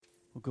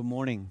Well, good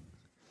morning.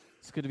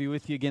 It's good to be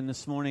with you again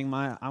this morning.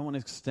 I want to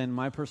extend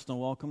my personal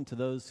welcome to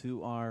those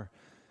who are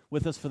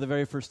with us for the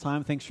very first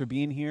time. Thanks for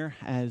being here.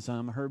 As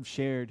Herb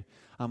shared,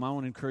 I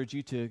want to encourage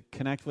you to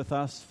connect with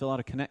us, fill out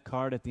a connect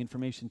card at the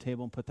information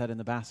table and put that in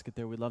the basket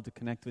there. We'd love to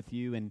connect with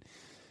you. And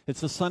it's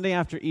the Sunday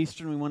after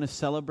Easter, and we want to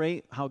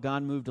celebrate how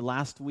God moved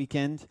last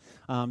weekend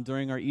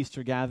during our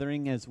Easter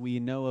gathering, as we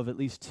know of at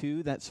least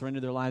two that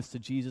surrendered their lives to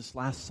Jesus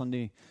last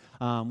Sunday,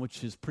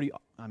 which is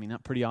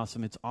not pretty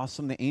awesome. It's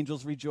awesome. The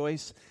angels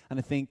rejoice, and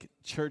I think,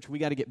 church, we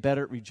got to get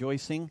better at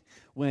rejoicing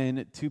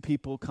when two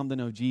people come to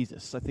know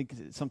Jesus. I think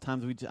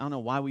sometimes I don't know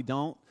why we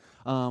don't,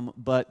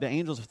 but the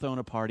angels are throwing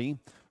a party,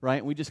 right?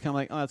 And we just kind of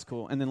like, oh, that's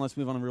cool, and then let's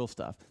move on to real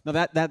stuff. Now,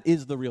 that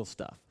is the real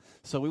stuff.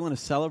 So we want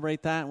to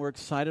celebrate that, and we're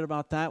excited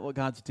about that, what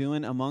God's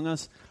doing among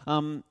us.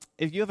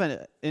 If you have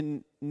a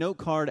note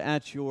card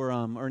at your,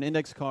 or an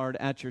index card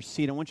at your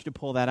seat, I want you to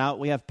pull that out.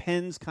 We have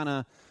pens kind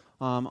of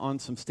on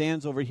some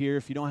stands over here.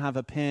 If you don't have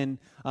a pen,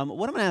 what I'm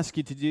going to ask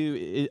you to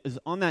do is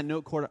on that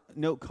note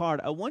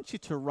card, I want you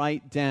to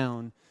write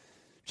down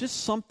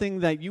just something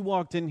that you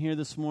walked in here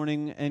this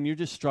morning and you're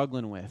just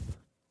struggling with.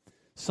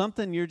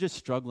 Something you're just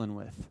struggling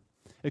with.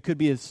 It could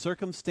be a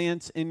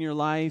circumstance in your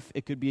life.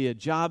 It could be a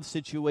job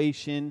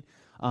situation.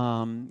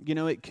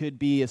 It could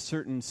be a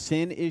certain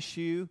sin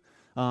issue.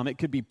 It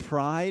could be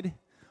pride.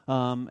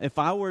 If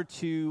I were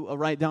to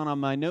write down on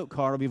my note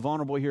card, I'll be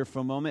vulnerable here for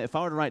a moment. If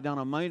I were to write down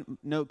on my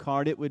note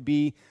card, it would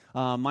be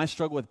my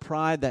struggle with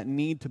pride, that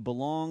need to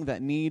belong,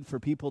 that need for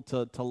people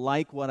to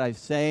like what I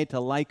say, to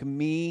like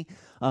me.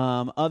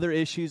 Other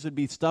issues would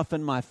be stuff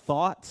in my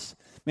thoughts.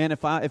 Man,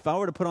 if I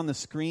were to put on the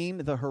screen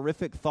the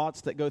horrific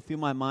thoughts that go through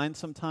my mind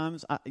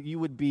sometimes,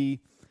 it'd be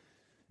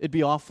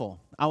awful.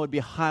 I would be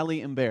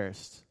highly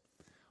embarrassed.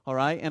 All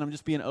right? And I'm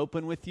just being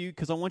open with you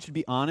because I want you to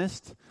be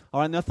honest.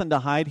 All right? Nothing to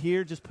hide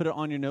here. Just put it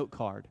on your note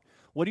card.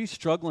 What are you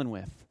struggling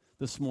with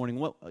this morning?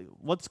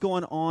 What's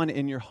going on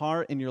in your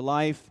heart, in your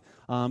life?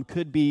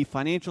 Could be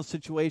financial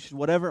situation,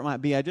 whatever it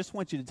might be. I just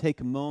want you to take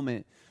a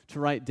moment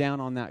to write down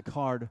on that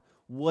card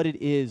what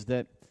it is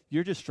that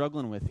you're just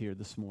struggling with here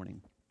this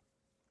morning.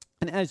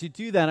 And as you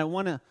do that, I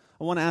want to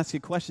ask you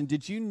a question.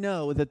 Did you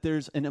know that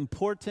there's an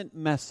important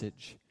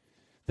message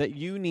that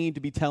you need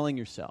to be telling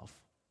yourself?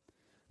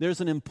 There's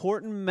an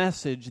important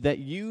message that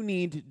you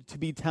need to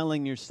be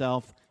telling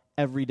yourself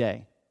every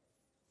day.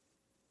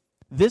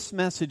 This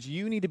message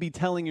you need to be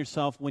telling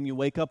yourself when you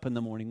wake up in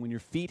the morning, when your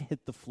feet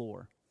hit the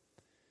floor.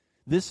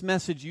 This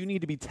message you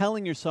need to be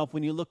telling yourself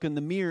when you look in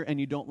the mirror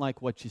and you don't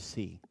like what you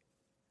see.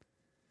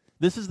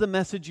 This is the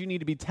message you need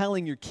to be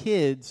telling your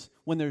kids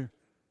when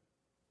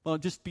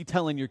just be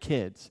telling your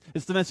kids.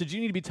 It's the message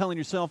you need to be telling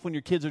yourself when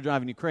your kids are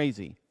driving you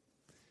crazy.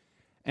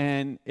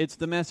 And it's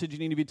the message you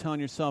need to be telling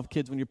yourself,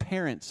 kids, when your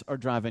parents are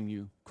driving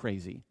you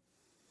crazy.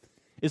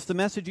 It's the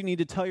message you need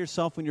to tell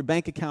yourself when your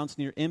bank account's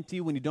near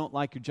empty, when you don't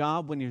like your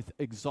job, when you're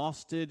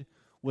exhausted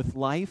with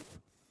life.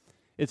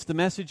 It's the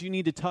message you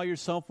need to tell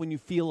yourself when you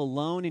feel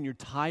alone and you're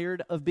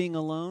tired of being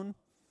alone.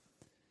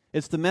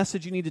 It's the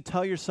message you need to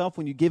tell yourself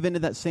when you give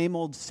into that same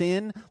old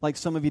sin, like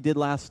some of you did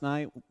last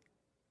night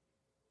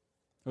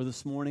or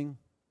this morning.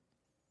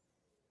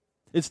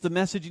 It's the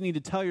message you need to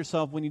tell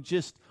yourself when you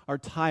just are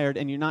tired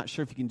and you're not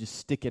sure if you can just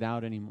stick it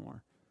out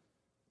anymore.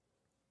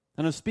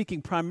 And I'm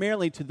speaking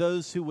primarily to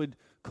those who would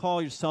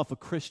call yourself a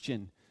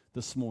Christian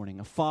this morning,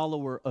 a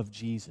follower of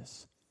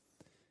Jesus.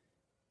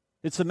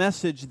 It's a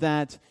message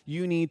that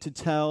you need to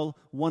tell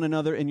one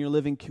another in your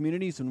living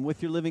communities and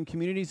with your living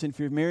communities. And if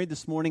you're married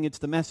this morning, it's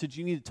the message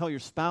you need to tell your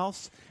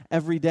spouse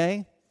every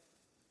day.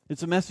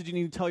 It's a message you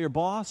need to tell your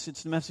boss.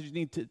 It's the message you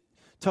need to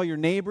tell your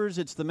neighbors.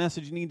 It's the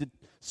message you need to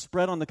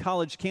spread on the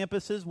college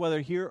campuses, whether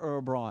here or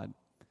abroad.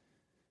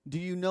 Do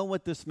you know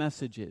what this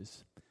message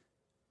is?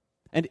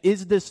 And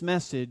is this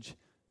message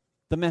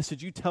the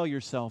message you tell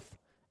yourself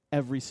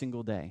every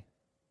single day?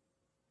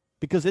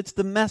 Because it's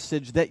the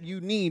message that you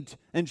need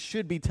and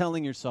should be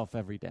telling yourself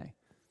every day.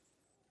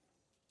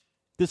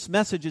 This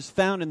message is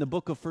found in the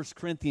book of 1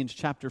 Corinthians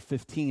chapter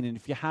 15. And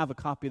if you have a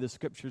copy of the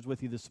scriptures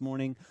with you this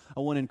morning,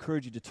 I want to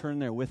encourage you to turn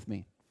there with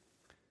me.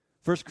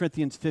 1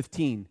 Corinthians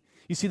 15.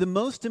 You see, the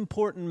most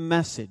important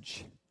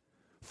message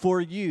for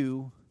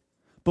you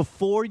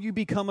before you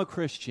become a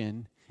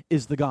Christian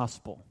is the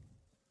gospel.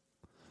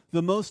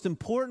 The most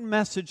important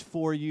message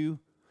for you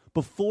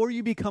before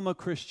you become a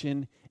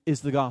Christian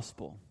is the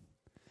gospel.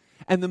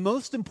 And the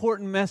most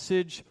important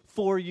message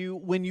for you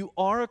when you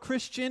are a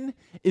Christian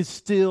is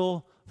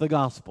still the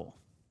gospel.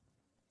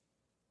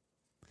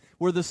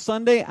 We're the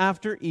Sunday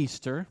after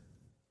Easter.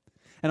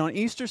 And on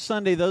Easter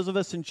Sunday, those of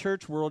us in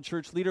church world,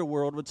 church leader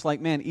world, it's like,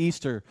 man,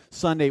 Easter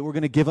Sunday, we're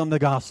going to give them the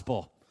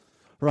gospel,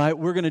 right?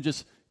 We're going to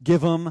just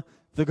give them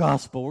the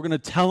gospel. We're going to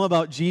tell them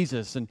about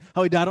Jesus and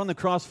how he died on the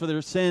cross for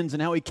their sins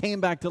and how he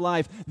came back to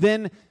life.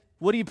 Then,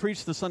 what do you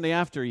preach the Sunday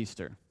after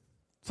Easter?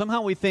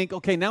 Somehow we think,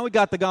 okay, now we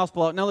got the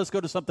gospel out, now let's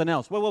go to something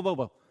else.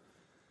 Whoa.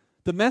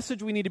 The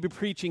message we need to be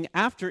preaching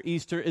after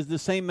Easter is the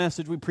same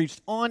message we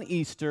preached on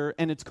Easter,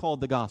 and it's called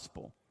the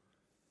gospel.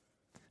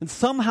 And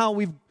somehow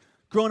we've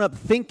grown up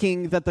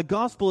thinking that the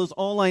gospel is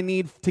all I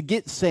need to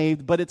get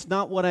saved, but it's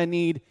not what I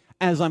need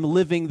as I'm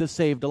living the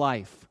saved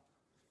life.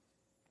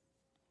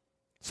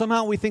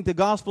 Somehow we think the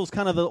gospel is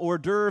kind of the hors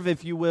d'oeuvre,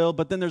 if you will,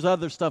 but then there's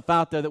other stuff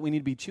out there that we need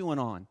to be chewing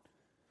on.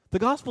 The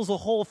gospel is a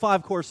whole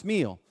 5-course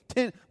meal.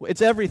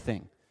 It's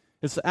everything.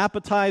 It's the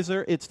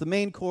appetizer, it's the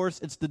main course,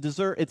 it's the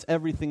dessert, it's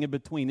everything in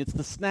between. It's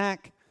the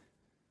snack.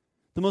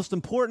 The most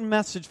important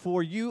message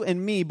for you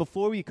and me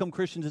before we become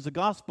Christians is the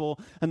gospel,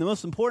 and the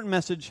most important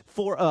message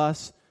for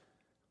us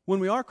when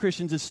we are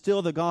Christians is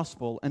still the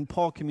gospel, and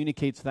Paul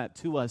communicates that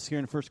to us here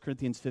in 1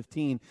 Corinthians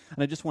 15,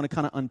 and I just want to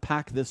kind of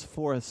unpack this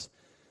for us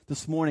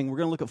this morning. We're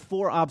going to look at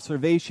 4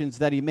 observations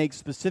that he makes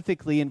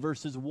specifically in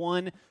verses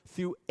 1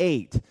 through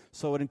 8.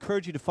 So I would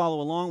encourage you to follow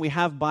along. We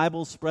have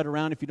Bibles spread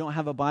around. If you don't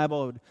have a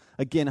Bible, I would,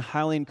 again,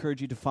 highly encourage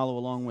you to follow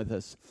along with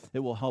us. It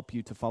will help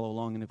you to follow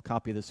along in a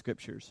copy of the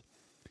Scriptures.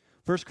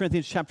 1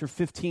 Corinthians chapter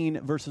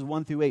 15, verses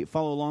 1 through 8.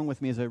 Follow along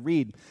with me as I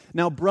read.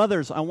 Now,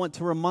 brothers, I want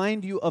to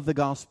remind you of the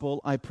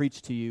gospel I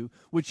preached to you,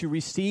 which you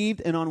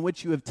received and on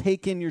which you have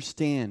taken your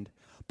stand.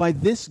 By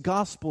this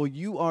gospel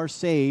you are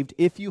saved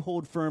if you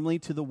hold firmly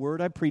to the word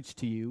I preached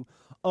to you.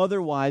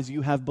 Otherwise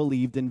you have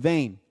believed in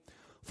vain.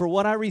 For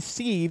what I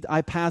received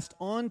I passed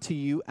on to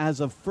you as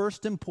of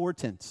first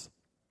importance,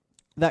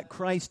 that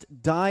Christ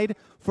died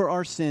for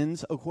our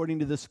sins according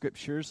to the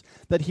Scriptures,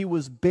 that he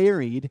was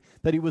buried,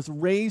 that he was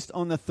raised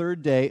on the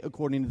 3rd day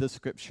according to the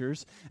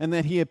Scriptures, and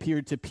that he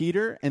appeared to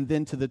Peter and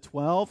then to the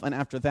 12, and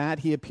after that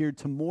he appeared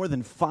to more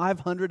than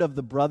 500 of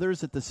the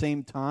brothers at the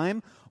same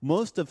time,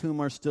 most of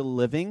whom are still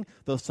living,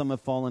 though some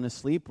have fallen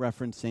asleep,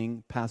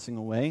 referencing passing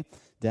away,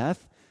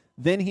 death.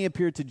 Then he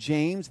appeared to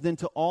James, then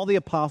to all the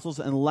apostles,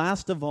 and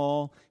last of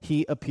all,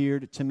 he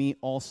appeared to me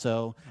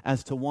also,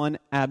 as to one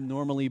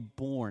abnormally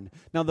born.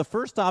 Now, the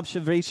first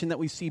observation that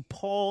we see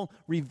Paul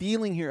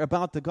revealing here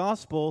about the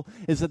gospel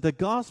is that the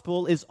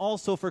gospel is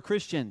also for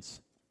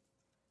Christians.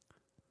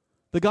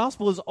 The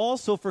gospel is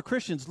also for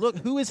Christians. Look,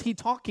 who is he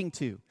talking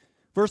to?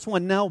 Verse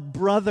 1, now,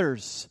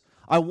 brothers,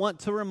 I want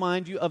to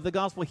remind you of the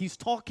gospel. He's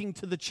talking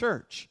to the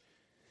church.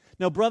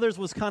 Now, brothers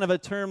was kind of a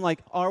term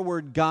like our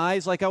word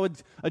guys, like I would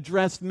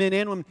address men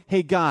and women.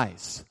 Hey,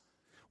 guys,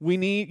 we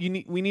need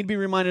to be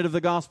reminded of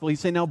the gospel. He's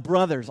saying, now,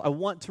 brothers, I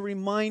want to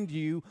remind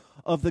you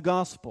of the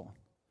gospel.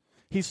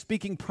 He's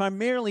speaking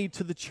primarily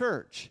to the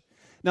church.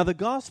 Now, the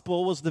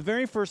gospel was the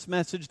very first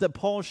message that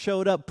Paul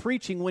showed up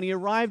preaching when he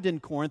arrived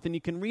in Corinth, and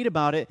you can read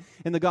about it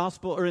in the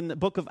gospel or in the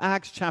book of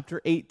Acts chapter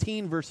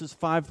 18, verses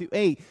 5 through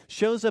 8.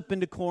 Shows up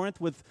into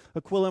Corinth with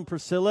Aquila and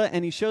Priscilla,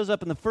 and he shows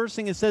up, and the first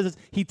thing it says is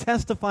he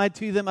testified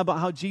to them about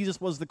how Jesus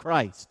was the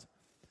Christ.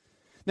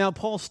 Now,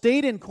 Paul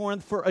stayed in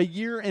Corinth for a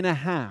year and a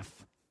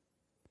half.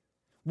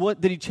 What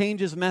did he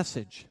change his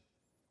message?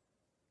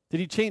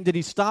 Did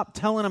he stop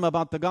telling them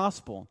about the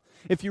gospel?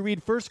 If you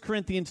read 1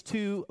 Corinthians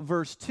 2,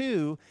 verse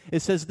 2,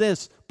 it says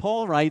this,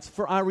 Paul writes,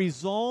 for I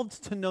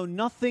resolved to know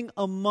nothing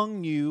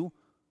among you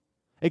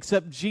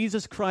except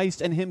Jesus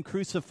Christ and him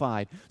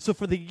crucified. So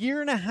for the year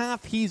and a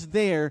half he's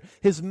there,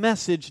 his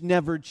message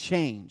never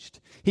changed.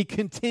 He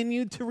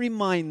continued to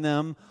remind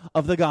them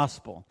of the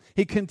gospel.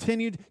 He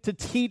continued to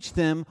teach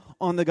them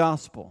on the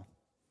gospel.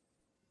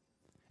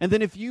 And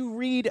then if you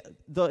read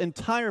the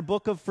entire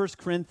book of 1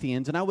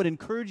 Corinthians, and I would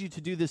encourage you to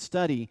do this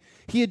study,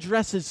 he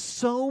addresses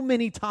so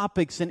many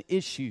topics and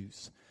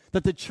issues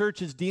that the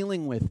church is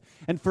dealing with.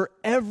 And for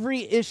every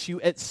issue,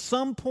 at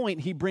some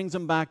point, he brings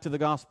them back to the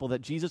gospel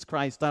that Jesus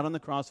Christ died on the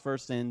cross for our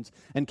sins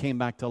and came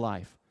back to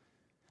life.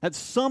 At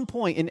some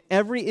point in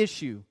every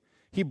issue,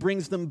 he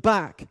brings them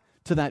back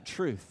to that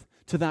truth,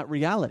 to that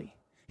reality.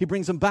 He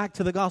brings them back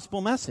to the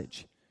gospel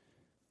message.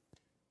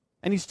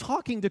 And he's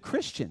talking to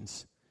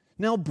Christians.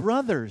 Now,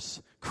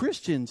 brothers,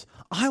 Christians,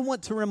 I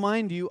want to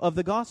remind you of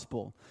the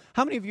gospel.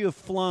 How many of you have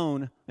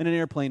flown in an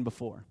airplane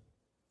before?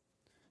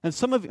 And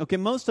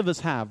most of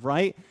us have,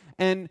 right?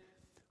 And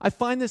I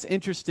find this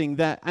interesting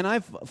and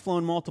I've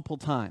flown multiple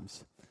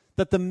times,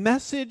 that the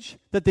message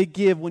that they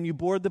give when you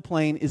board the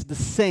plane is the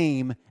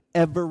same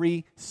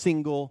every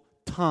single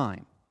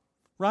time,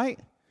 right?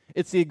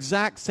 It's the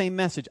exact same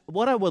message.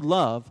 What I would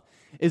love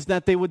is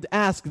that they would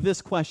ask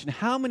this question: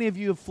 how many of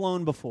you have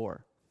flown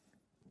before?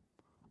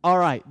 All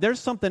right,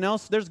 there's something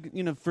else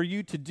for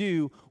you to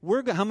do.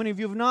 How many of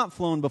you have not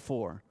flown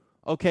before?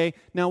 Okay,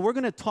 now we're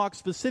going to talk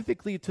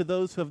specifically to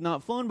those who have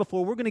not flown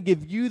before. We're going to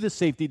give you the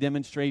safety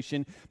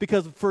demonstration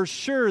because for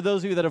sure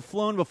those of you that have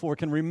flown before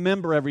can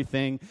remember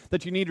everything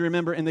that you need to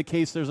remember in the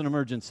case there's an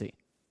emergency.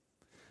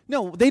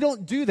 No, they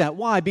don't do that.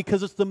 Why?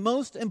 Because it's the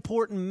most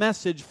important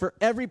message for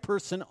every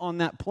person on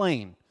that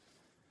plane.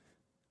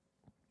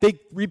 They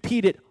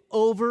repeat it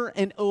over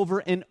and over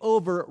and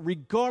over,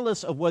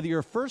 regardless of whether you're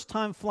a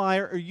first-time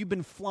flyer or you've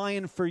been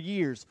flying for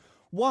years.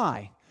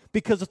 Why?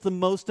 Because it's the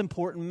most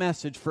important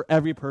message for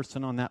every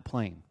person on that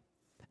plane.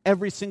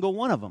 Every single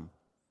one of them.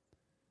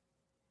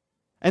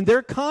 And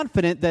they're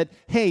confident that,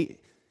 hey,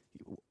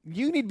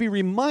 you need to be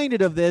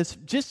reminded of this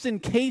just in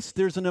case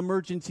there's an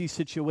emergency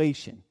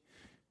situation.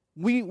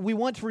 We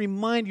want to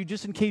remind you,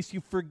 just in case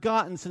you've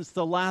forgotten since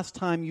the last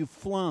time you've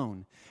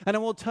flown. And I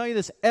will tell you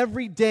this,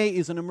 every day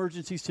is an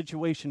emergency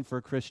situation for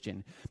a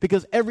Christian.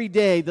 Because every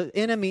day the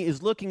enemy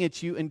is looking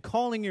at you and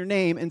calling your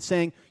name and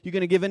saying, you're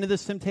going to give into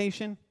this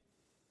temptation?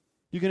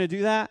 You're going to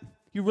do that?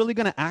 You're really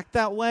going to act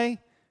that way?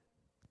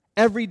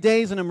 Every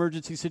day is an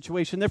emergency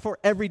situation. Therefore,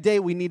 every day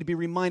we need to be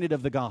reminded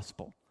of the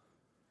gospel.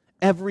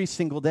 Every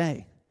single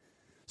day.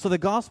 So the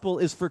gospel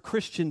is for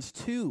Christians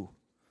too.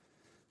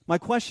 My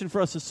question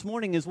for us this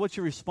morning is, what's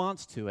your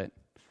response to it?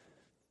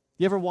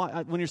 You ever,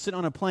 when you're sitting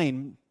on a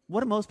plane, what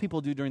do most people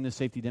do during the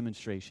safety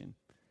demonstration?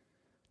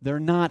 They're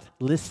not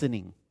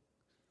listening.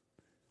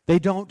 They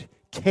don't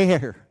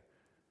care,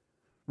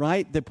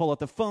 right? They pull out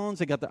their phones,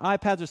 they got their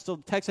iPads, they're still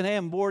texting, hey,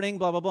 I'm boarding,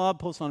 blah, blah, blah,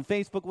 post on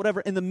Facebook,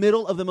 whatever, in the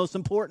middle of the most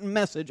important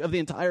message of the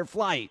entire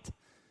flight.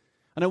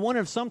 And I wonder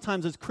if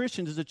sometimes as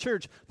Christians, as a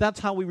church, that's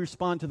how we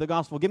respond to the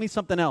gospel. Give me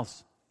something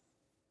else.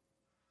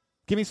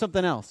 Give me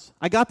something else.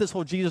 I got this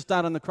whole Jesus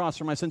died on the cross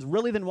for my sins.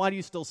 Really, then why do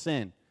you still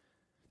sin?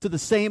 To the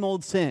same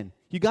old sin.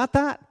 You got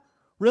that?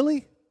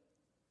 Really?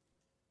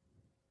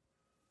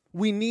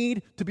 We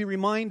need to be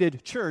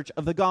reminded, church,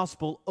 of the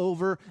gospel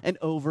over and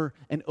over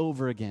and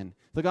over again.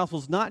 The gospel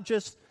is not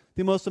just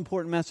the most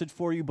important message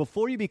for you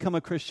before you become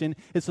a Christian.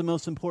 It's the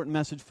most important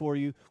message for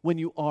you when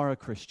you are a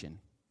Christian.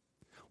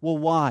 Well,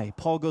 why?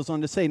 Paul goes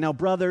on to say, now,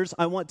 brothers,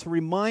 I want to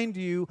remind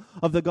you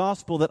of the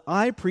gospel that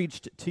I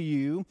preached to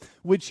you,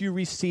 which you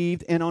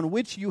received, and on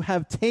which you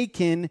have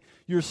taken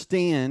your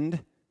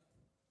stand.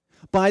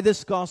 By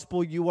this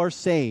gospel you are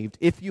saved,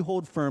 if you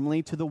hold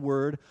firmly to the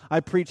word I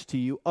preached to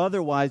you.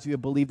 Otherwise, you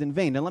have believed in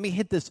vain. Now, let me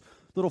hit this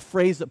little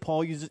phrase that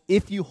Paul uses,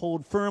 if you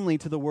hold firmly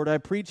to the word I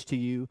preached to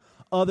you.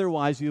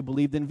 Otherwise, you have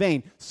believed in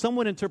vain. Some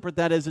would interpret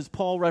that as, is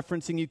Paul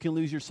referencing you can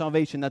lose your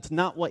salvation? That's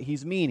not what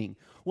he's meaning.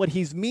 What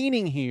he's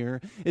meaning here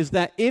is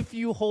that if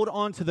you hold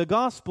on to the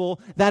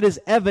gospel, that is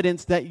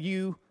evidence that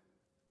you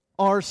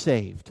are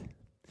saved.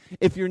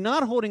 If you're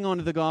not holding on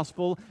to the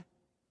gospel,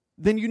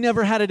 then you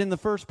never had it in the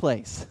first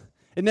place.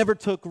 It never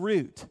took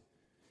root.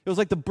 It was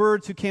like the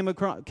birds who came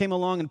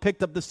along and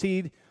picked up the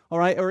seed, all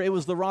right? Or it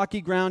was the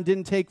rocky ground,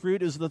 didn't take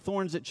root. It was the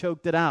thorns that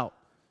choked it out.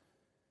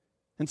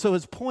 And so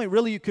his point,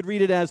 really you could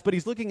read it as, but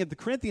he's looking at the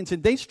Corinthians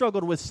and they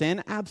struggled with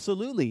sin,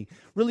 absolutely.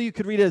 Really you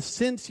could read it as,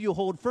 since you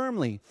hold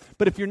firmly.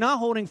 But if you're not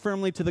holding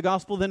firmly to the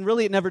gospel, then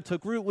really it never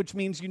took root, which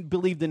means you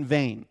believed in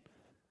vain.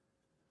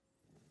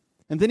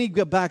 And then he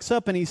backs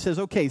up and he says,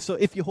 okay, so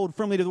if you hold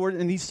firmly to the word,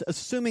 and he's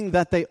assuming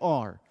that they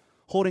are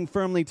holding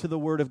firmly to the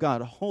word of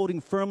God,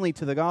 holding firmly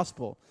to the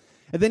gospel.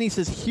 And then he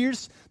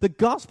says, the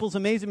gospel's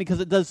amazing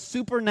because it does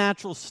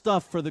supernatural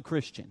stuff for the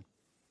Christian.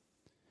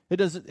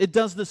 It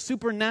does the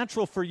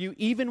supernatural for you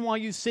even while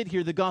you sit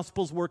here. The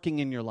gospel's working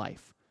in your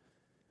life.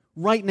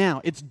 Right now,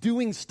 it's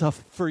doing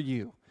stuff for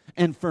you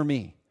and for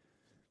me.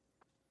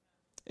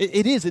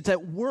 It is. It's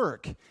at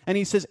work. And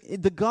he says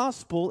the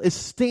gospel is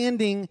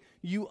standing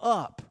you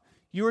up.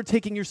 You are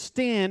taking your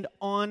stand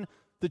on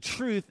the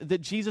truth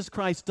that Jesus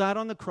Christ died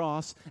on the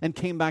cross and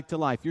came back to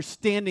life. You're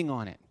standing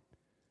on it.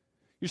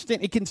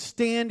 It can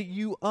stand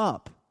you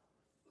up.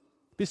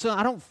 So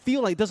I don't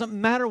feel like, it doesn't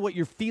matter what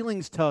your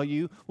feelings tell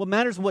you. What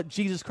matters is what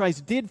Jesus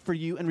Christ did for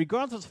you. And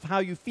regardless of how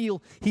you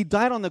feel, he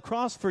died on the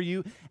cross for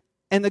you.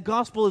 And the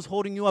gospel is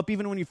holding you up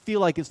even when you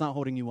feel like it's not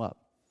holding you up.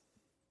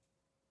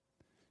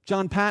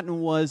 John Paton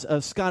was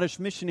a Scottish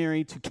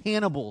missionary to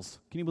cannibals.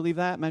 Can you believe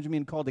that? Imagine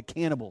being called to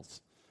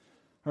cannibals.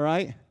 All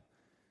right?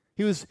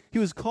 He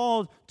was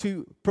called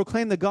to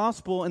proclaim the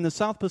gospel in the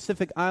South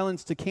Pacific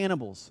Islands to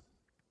cannibals.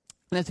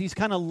 And as he's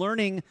kind of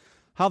learning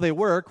how they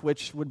work,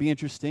 which would be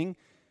interesting,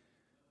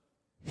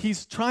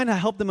 he's trying to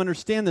help them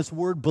understand this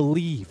word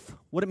believe,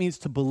 what it means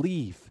to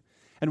believe.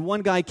 And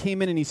one guy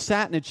came in and he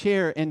sat in a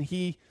chair and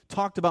he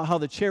talked about how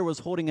the chair was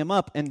holding him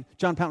up. And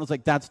John Paton was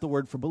like, that's the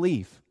word for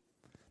believe.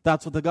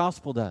 That's what the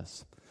gospel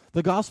does.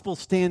 The gospel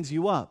stands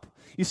you up.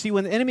 You see,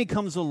 when the enemy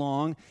comes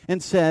along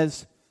and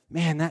says,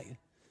 man,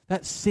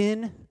 that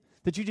sin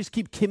that you just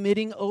keep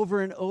committing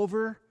over and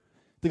over,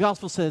 the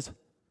gospel says,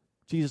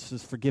 Jesus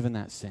has forgiven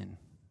that sin.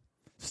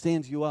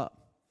 Stands you up.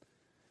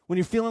 When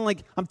you're feeling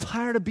like, I'm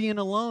tired of being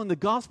alone, the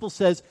gospel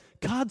says,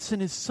 God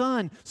sent his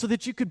son so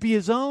that you could be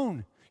his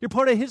own. You're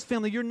part of his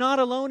family. You're not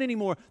alone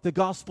anymore. The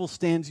gospel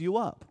stands you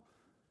up.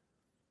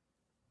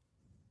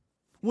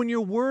 When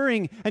you're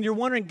worrying and you're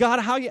wondering, God,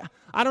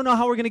 I don't know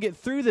how we're going to get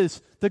through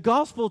this, the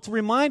gospel to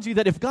remind you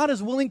that if God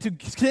is willing to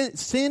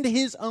send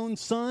his own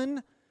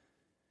son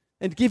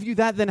and give you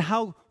that, then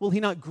how will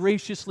he not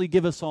graciously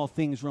give us all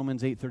things,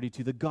 Romans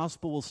 8:32. The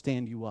gospel will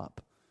stand you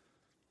up.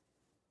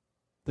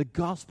 The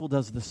gospel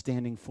does the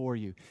standing for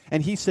you.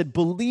 And he said,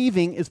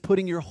 believing is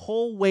putting your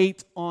whole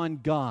weight on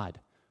God.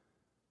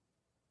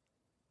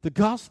 The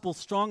gospel's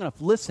strong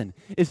enough. Listen,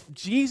 if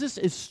Jesus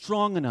is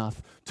strong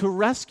enough to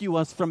rescue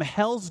us from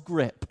hell's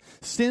grip,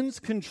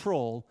 sin's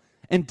control,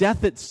 and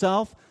death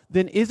itself,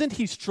 then isn't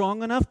he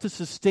strong enough to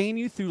sustain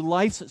you through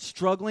life's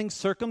struggling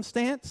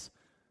circumstance?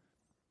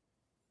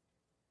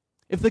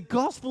 If the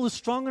gospel is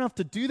strong enough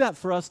to do that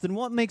for us, then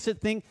what makes us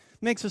think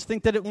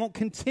that it won't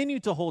continue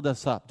to hold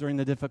us up during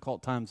the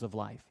difficult times of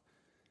life?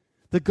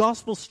 The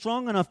gospel's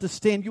strong enough to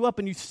stand you up,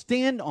 and you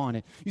stand on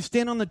it. You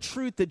stand on the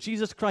truth that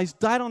Jesus Christ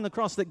died on the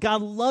cross, that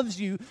God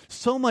loves you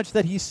so much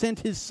that he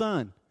sent his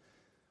son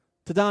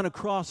to die on a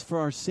cross for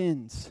our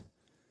sins.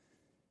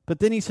 But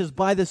then he says,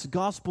 by this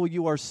gospel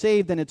you are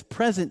saved, and it's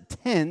present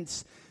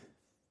tense.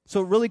 So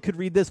it really could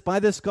read this, by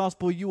this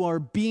gospel you are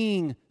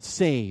being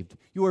saved.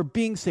 You are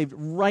being saved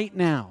right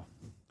now.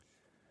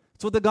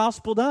 That's what the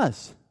gospel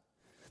does.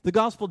 The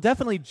gospel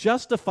definitely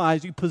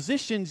justifies you,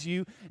 positions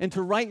you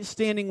into right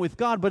standing with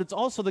God, but it's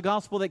also the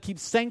gospel that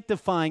keeps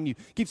sanctifying you,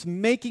 keeps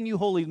making you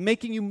holy,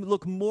 making you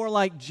look more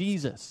like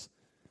Jesus.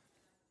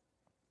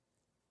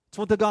 It's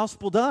what the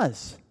gospel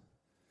does.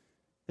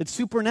 It's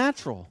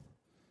supernatural.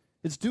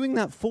 It's doing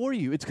that for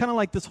you. It's kind of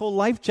like this whole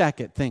life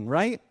jacket thing,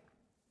 right?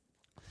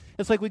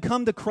 It's like we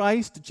come to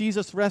Christ,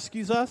 Jesus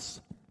rescues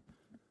us,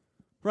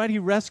 right? He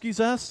rescues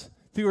us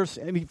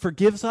and he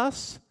forgives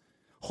us,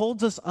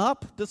 holds us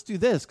up. Let's do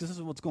this, because this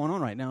is what's going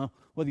on right now,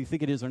 whether you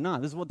think it is or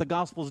not. This is what the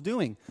gospel is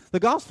doing. The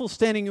gospel is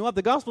standing you up.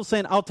 The gospel is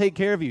saying, I'll take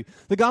care of you.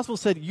 The gospel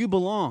said, you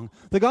belong.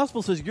 The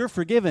gospel says, you're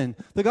forgiven.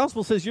 The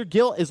gospel says, your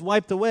guilt is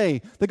wiped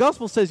away. The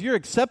gospel says, you're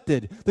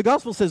accepted. The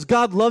gospel says,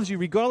 God loves you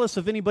regardless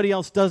if anybody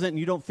else doesn't and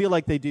you don't feel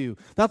like they do.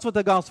 That's what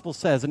the gospel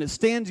says, and it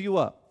stands you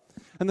up.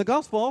 And the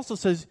gospel also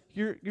says,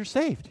 you're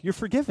saved. You're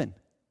forgiven.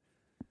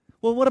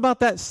 Well, what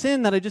about that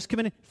sin that I just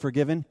committed?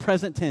 Forgiven,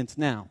 present tense,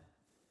 now.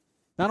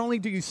 Not only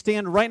do you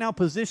stand right now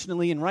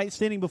positionally in right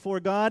standing before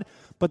God,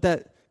 but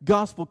that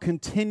gospel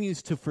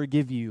continues to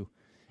forgive you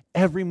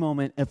every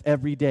moment of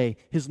every day.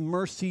 His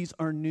mercies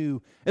are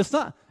new.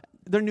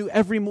 They're new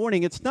every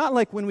morning. It's not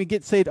like when we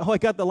get saved, I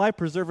got the life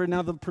preserver,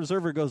 now the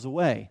preserver goes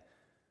away.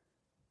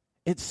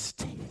 It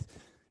stays.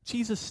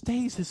 Jesus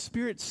stays. His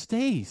Spirit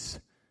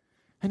stays.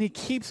 And he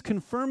keeps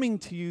confirming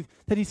to you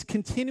that he's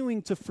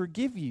continuing to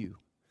forgive you.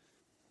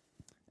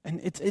 And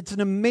it's an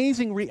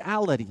amazing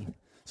reality.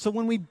 So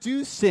when we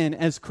do sin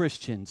as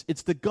Christians,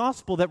 it's the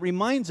gospel that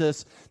reminds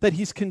us that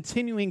he's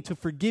continuing to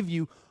forgive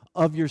you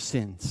of your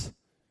sins.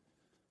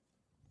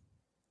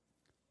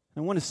 I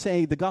want to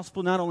say the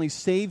gospel not only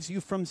saves you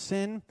from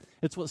sin,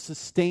 it's what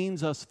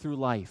sustains us through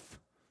life.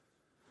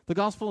 The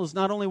gospel is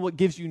not only what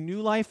gives you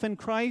new life in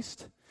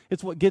Christ,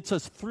 it's what gets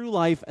us through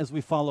life as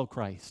we follow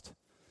Christ.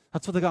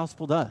 That's what the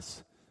gospel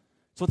does.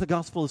 It's what the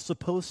gospel is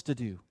supposed to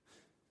do.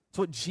 It's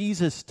what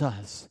Jesus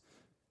does.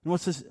 And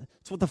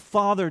it's what the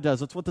Father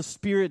does. It's what the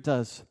Spirit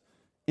does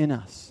in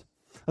us.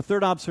 A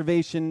third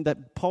observation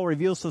that Paul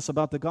reveals to us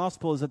about the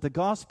gospel is that the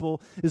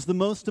gospel is the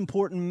most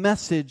important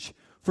message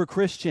for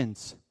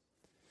Christians.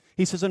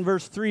 He says in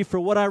verse 3, for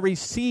what I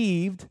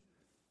received,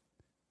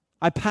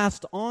 I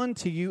passed on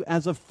to you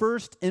as of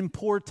first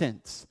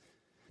importance.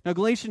 Now,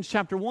 Galatians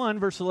chapter 1,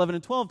 verse 11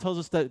 and 12 tells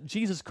us that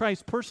Jesus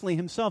Christ personally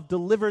himself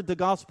delivered the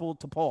gospel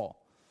to Paul.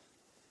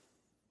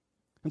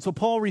 And so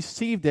Paul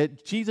received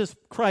it. Jesus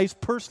Christ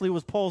personally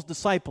was Paul's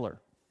discipler.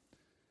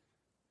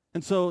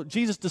 And so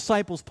Jesus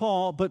disciples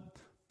Paul, but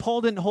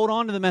Paul didn't hold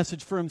on to the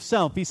message for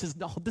himself. He says,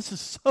 no, this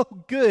is so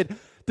good.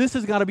 This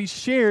has got to be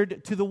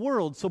shared to the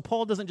world. So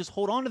Paul doesn't just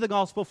hold on to the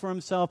gospel for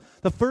himself.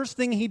 The first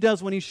thing he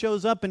does when he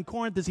shows up in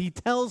Corinth is he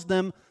tells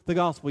them the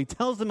gospel. He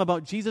tells them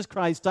about Jesus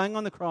Christ dying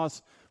on the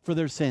cross for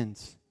their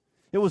sins.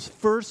 It was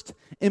first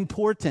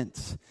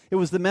importance. It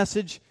was the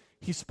message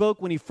he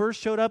spoke when he first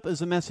showed up. It was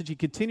the message he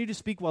continued to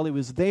speak while he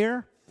was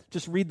there.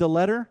 Just read the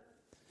letter.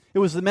 It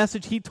was the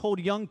message he told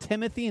young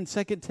Timothy in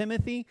 2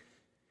 Timothy.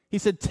 He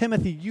said,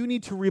 Timothy, you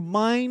need to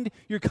remind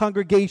your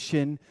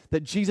congregation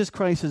that Jesus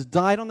Christ has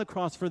died on the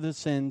cross for their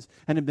sins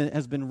and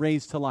has been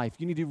raised to life.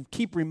 You need to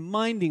keep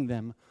reminding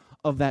them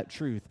of that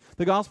truth.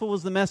 The gospel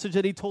was the message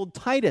that he told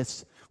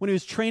Titus when he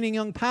was training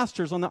young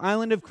pastors on the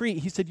island of Crete.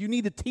 He said, you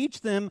need to teach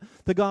them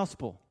the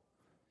gospel.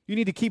 You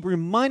need to keep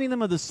reminding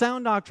them of the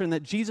sound doctrine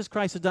that Jesus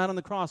Christ has died on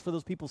the cross for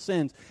those people's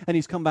sins and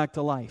he's come back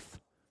to life.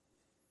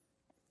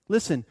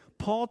 Listen,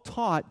 Paul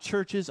taught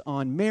churches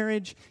on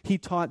marriage. He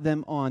taught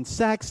them on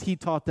sex. He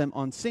taught them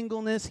on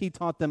singleness. He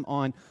taught them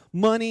on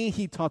money.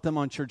 He taught them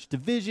on church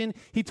division.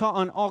 He taught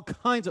on all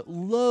kinds of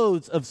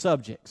loads of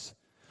subjects.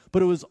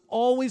 But it was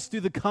always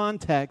through the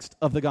context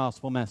of the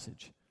gospel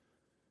message.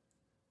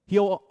 He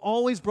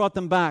always brought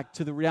them back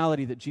to the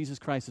reality that Jesus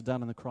Christ had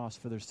died on the cross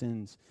for their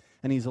sins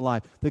and he's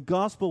alive. The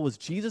gospel was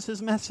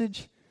Jesus'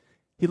 message.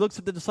 He looks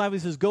at the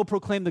disciples and says, go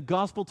proclaim the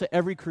gospel to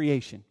every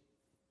creation.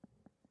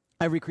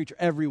 Every creature,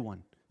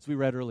 everyone, as we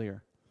read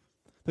earlier.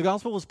 The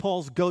gospel was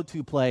Paul's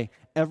go-to play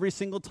every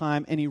single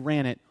time, and he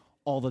ran it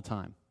all the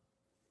time.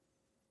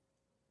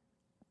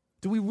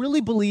 Do we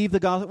really believe the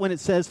gospel when it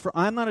says, for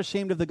I'm not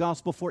ashamed of the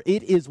gospel, for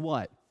it is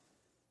what?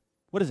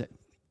 What is it?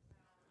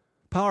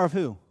 Power of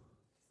who?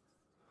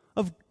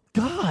 Of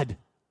God.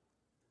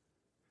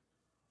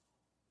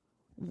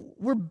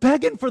 We're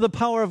begging for the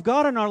power of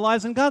God in our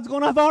lives, and God's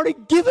going, I've already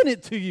given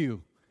it to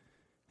you.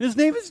 His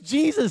name is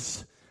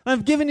Jesus.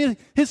 I've given you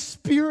his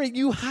Spirit.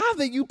 You have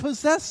it. You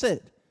possess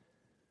it.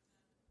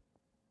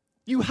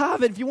 You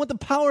have it. If you want the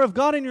power of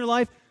God in your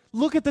life,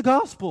 look at the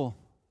gospel.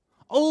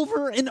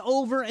 over and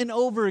over and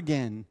over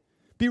again.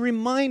 Be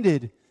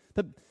reminded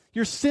that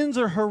your sins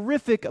are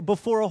horrific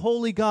before a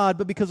holy God,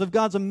 but because of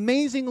God's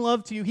amazing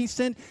love to you, He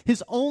sent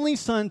His only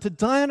Son to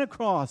die on a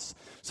cross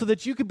so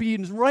that you could be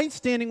in right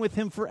standing with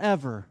Him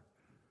forever.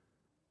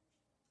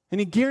 And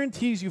He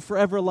guarantees you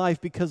forever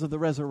life because of the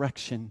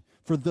resurrection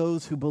for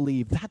those who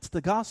believe. That's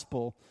the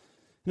gospel.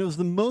 And it was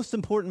the most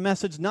important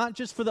message, not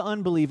just for the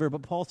unbeliever,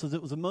 but Paul says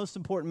it was the most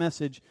important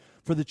message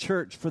for the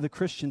church, for the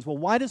Christians. Well,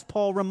 why does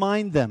Paul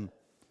remind them?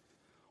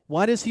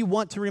 Why does he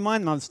want to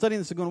remind them? I'm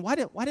studying this and going,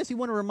 why does he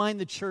want to remind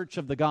the church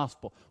of the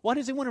gospel? Why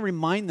does he want to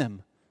remind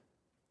them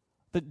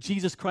that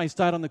Jesus Christ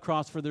died on the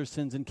cross for their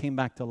sins and came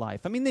back to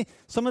life? I mean,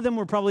 some of them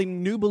were probably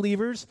new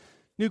believers,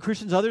 new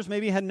Christians. Others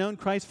maybe had known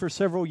Christ for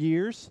several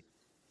years.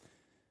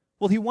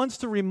 Well, he wants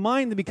to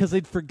remind them because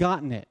they'd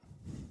forgotten it.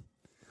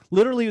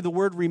 Literally, the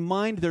word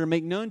remind there,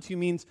 make known to you,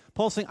 means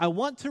Paul's saying, I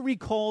want to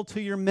recall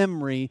to your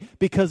memory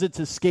because it's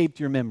escaped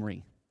your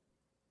memory.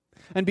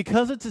 And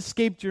because it's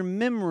escaped your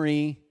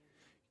memory,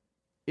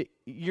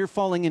 you're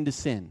falling into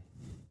sin.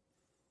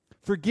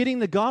 Forgetting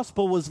the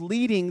gospel was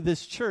leading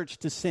this church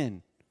to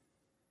sin.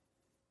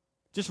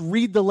 Just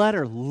read the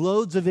letter.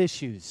 Loads of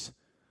issues.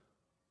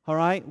 All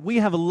right? We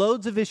have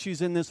loads of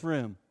issues in this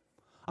room.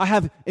 I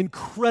have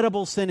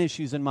incredible sin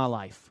issues in my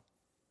life.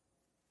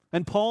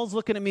 And Paul's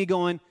looking at me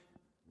going,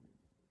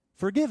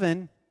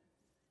 forgiven,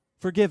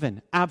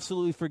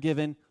 absolutely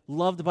forgiven,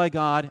 loved by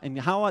God. And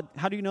how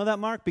do you know that,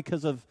 Mark?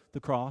 Because of the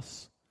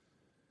cross,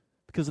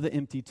 because of the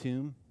empty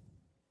tomb.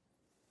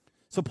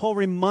 So Paul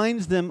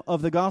reminds them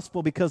of the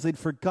gospel because they'd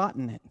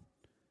forgotten it.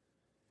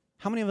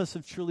 How many of us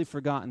have truly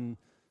forgotten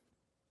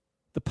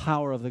the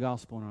power of the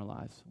gospel in our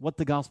lives? What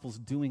the gospel's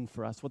doing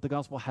for us, what the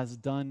gospel has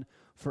done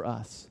for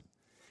us.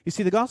 You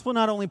see, the gospel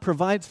not only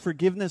provides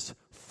forgiveness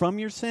from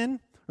your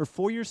sin or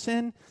for your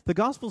sin, the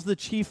gospel's the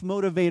chief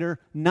motivator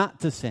not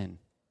to sin.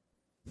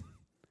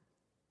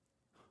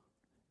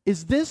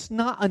 Is this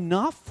not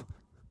enough?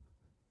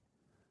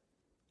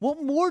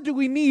 What more do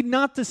we need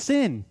not to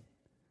sin?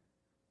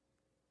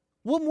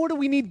 What more do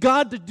we need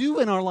God to do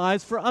in our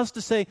lives for us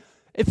to say,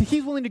 if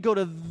He's willing to go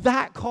to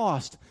that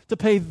cost, to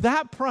pay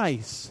that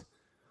price,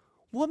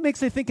 what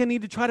makes I think I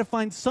need to try to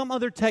find some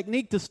other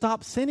technique to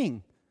stop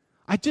sinning?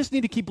 I just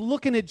need to keep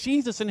looking at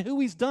Jesus and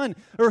who He's done,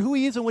 or who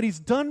He is and what He's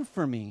done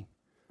for me.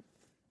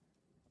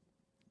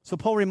 So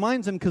Paul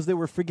reminds them because they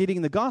were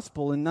forgetting the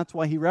gospel, and that's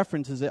why he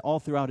references it all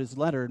throughout his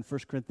letter in 1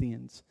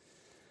 Corinthians.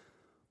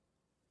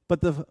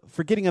 But the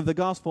forgetting of the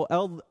gospel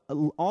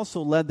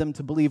also led them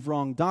to believe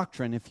wrong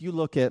doctrine. If you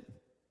look at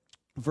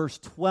verse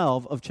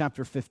 12 of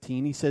chapter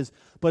 15, he says,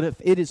 but if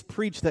it is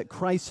preached that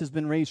Christ has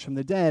been raised from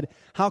the dead,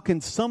 how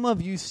can some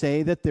of you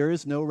say that there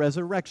is no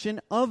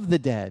resurrection of the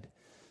dead?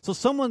 So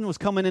someone was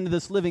coming into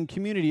this living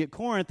community at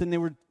Corinth, and they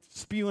were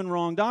spewing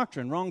wrong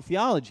doctrine, wrong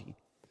theology.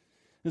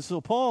 And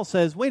so Paul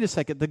says, wait a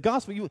second, the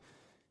gospel,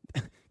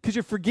 because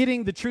you're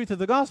forgetting the truth of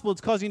the gospel,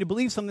 it's causing you to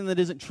believe something that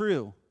isn't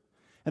true.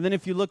 And then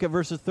if you look at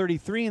verses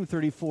 33 and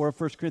 34 of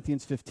 1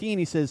 Corinthians 15,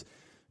 he says,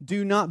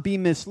 do not be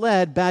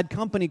misled. Bad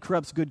company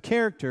corrupts good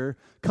character.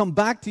 Come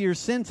back to your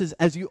senses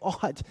as you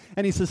ought.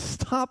 And he says,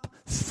 stop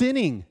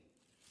sinning.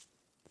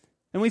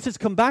 And when he says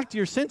come back to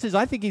your senses,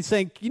 I think he's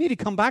saying you need to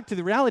come back to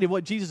the reality of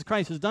what Jesus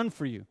Christ has done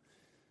for you.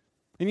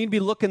 And you need to be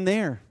looking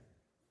there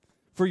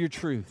for your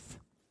truth.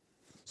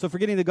 So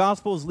forgetting the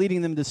gospel is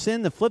leading them to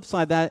sin. The flip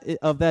side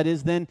of that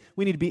is then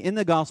we need to be in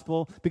the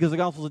gospel because the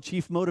gospel is a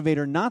chief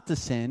motivator not to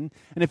sin.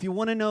 And if you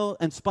want to know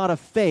and spot a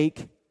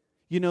fake,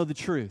 you know the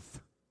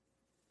truth.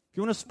 If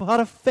you want to spot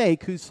a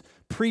fake who's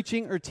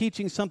preaching or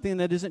teaching something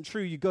that isn't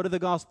true, you go to the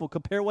gospel,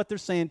 compare what they're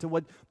saying to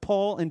what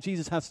Paul and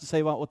Jesus has to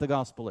say about what the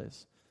gospel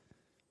is.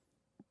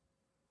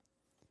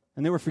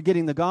 And they were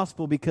forgetting the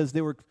gospel because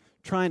they were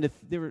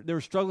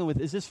struggling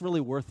with, is this really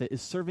worth it?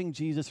 Is serving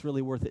Jesus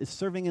really worth it? Is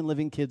serving in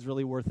Living Kids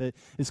really worth it?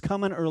 Is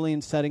coming early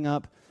and setting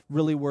up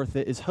really worth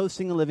it? Is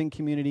hosting a living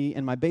community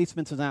and my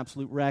basement's an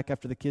absolute wreck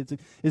after the kids?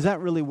 Is that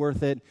really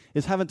worth it?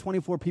 Is having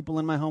 24 people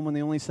in my home when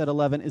they only said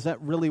 11, is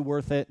that really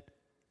worth it?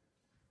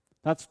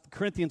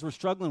 Corinthians were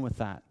struggling with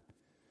that.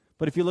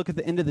 But if you look at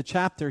the end of the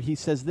chapter, he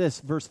says this,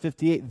 verse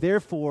 58,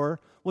 therefore,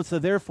 what's the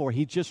therefore?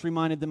 He just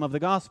reminded them of the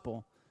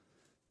gospel.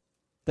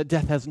 That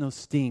death has no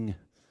sting.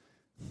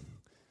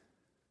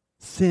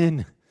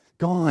 Sin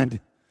gone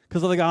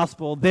because of the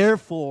gospel.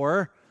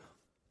 Therefore,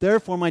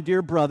 my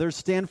dear brothers,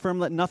 stand firm,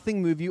 let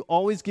nothing move you.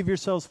 Always give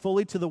yourselves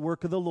fully to the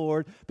work of the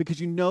Lord,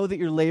 because you know that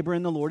your labor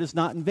in the Lord is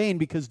not in vain,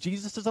 because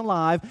Jesus is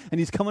alive and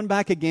He's coming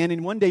back again,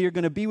 and one day you're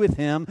going to be with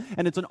Him,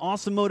 and it's an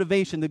awesome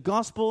motivation. The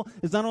gospel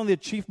is not only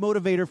the chief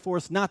motivator for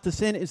us not to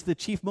sin, it's the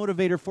chief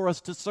motivator for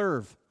us to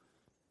serve.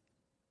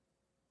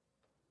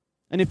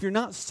 And if you're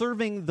not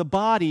serving the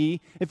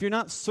body, if you're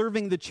not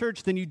serving the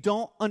church, then you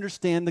don't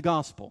understand the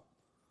gospel.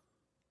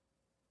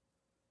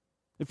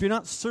 If you're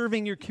not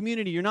serving your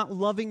community, you're not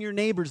loving your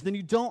neighbors, then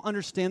you don't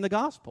understand the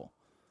gospel.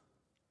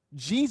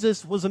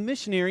 Jesus was a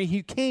missionary.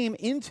 He came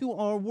into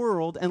our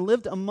world and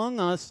lived among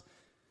us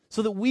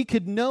so that we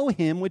could know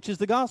Him, which is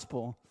the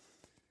gospel.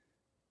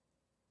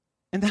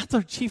 And that's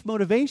our chief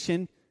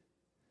motivation,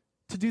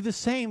 to do the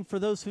same for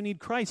those who need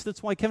Christ.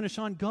 That's why Kevin and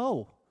Sean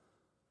go.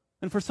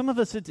 And for some of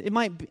us, it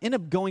might end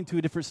up going to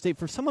a different state.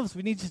 For some of us,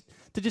 we need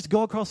to just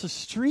go across the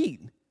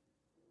street.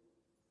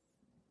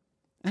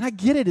 And I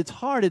get it. It's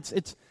hard.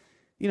 It's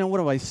what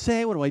do I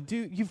say? What do I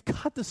do? You've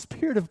got the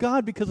Spirit of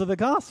God because of the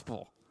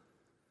gospel.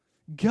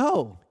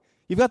 Go.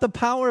 You've got the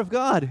power of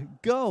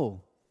God.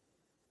 Go.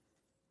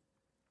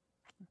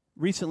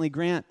 Recently,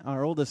 Grant,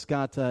 our oldest,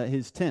 got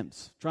his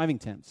temps, driving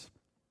temps.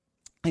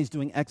 He's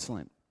doing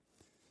excellent.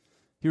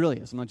 He really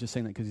is. I'm not just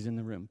saying that because he's in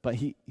the room. But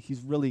he's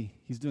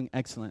doing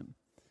excellent.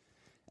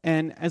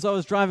 And as I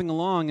was driving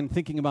along and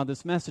thinking about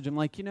this message, I'm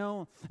like,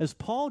 as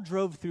Paul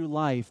drove through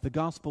life, the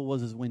gospel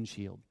was his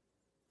windshield.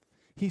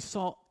 He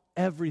saw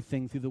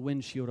everything through the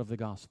windshield of the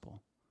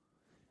gospel.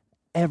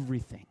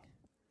 Everything.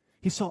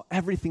 He saw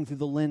everything through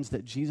the lens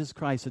that Jesus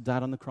Christ had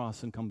died on the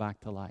cross and come back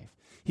to life.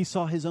 He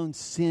saw his own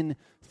sin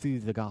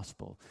through the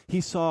gospel.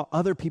 He saw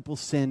other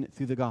people's sin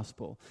through the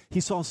gospel. He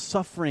saw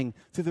suffering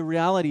through the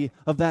reality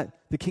of that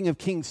the King of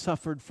Kings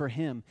suffered for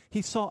him.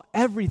 He saw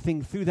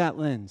everything through that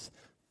lens.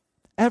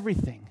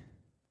 Everything.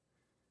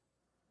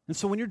 And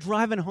so when you're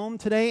driving home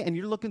today and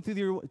you're looking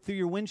through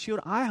your windshield,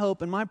 I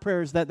hope and my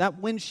prayer is that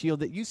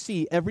windshield that you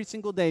see every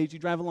single day as you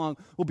drive along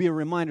will be a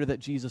reminder that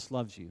Jesus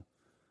loves you.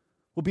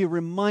 Will be a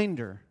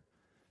reminder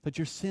that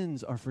your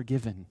sins are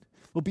forgiven.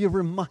 Will be a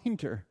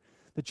reminder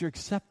that you're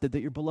accepted,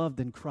 that you're beloved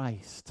in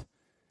Christ.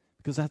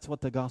 Because that's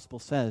what the gospel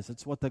says.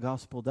 It's what the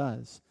gospel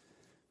does.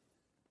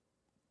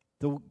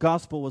 The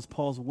gospel was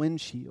Paul's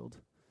windshield.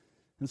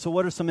 And so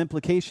what are some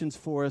implications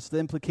for us? The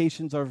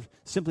implications are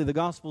simply the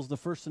gospel is the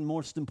first and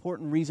most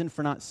important reason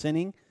for not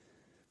sinning.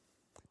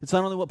 It's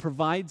not only what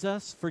provides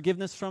us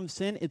forgiveness from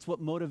sin, it's what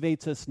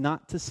motivates us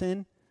not to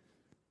sin.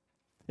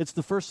 It's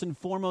the first and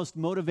foremost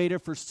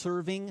motivator for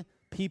serving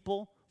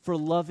people, for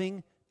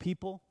loving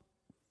people.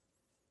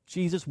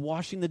 Jesus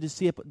washing the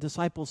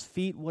disciples'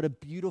 feet, what a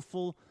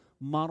beautiful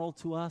model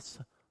to us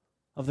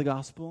of the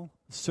gospel,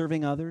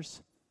 serving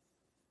others.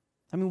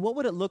 I mean, what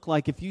would it look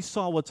like if you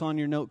saw what's on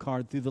your note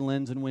card through the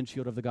lens and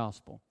windshield of the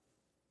gospel?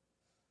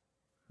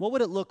 What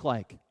would it look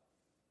like?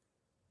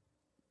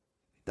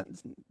 That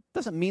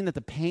doesn't mean that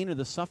the pain or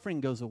the suffering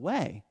goes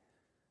away,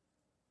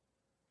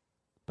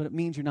 but it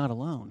means you're not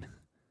alone.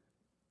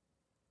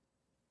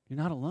 You're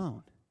not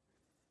alone.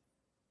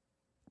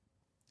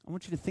 I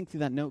want you to think through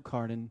that note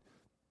card and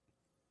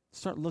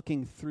start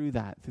looking through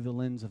that, through the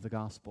lens of the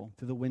gospel,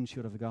 through the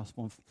windshield of the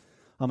gospel.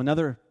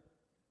 Another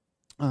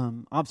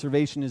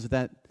observation is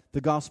that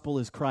the gospel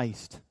is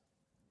Christ.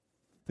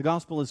 The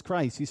gospel is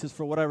Christ. He says,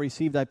 "For what I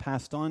received, I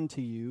passed on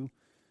to you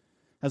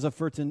as of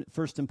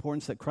first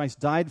importance, that Christ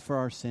died for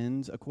our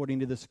sins according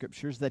to the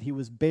Scriptures, that he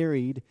was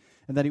buried,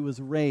 and that he was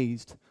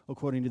raised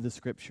according to the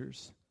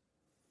Scriptures,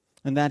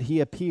 and that he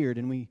appeared."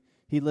 And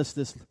he lists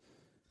this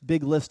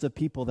big list of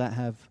people that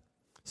have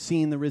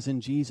seen the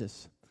risen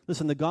Jesus.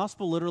 Listen, the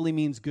gospel literally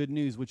means good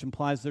news, which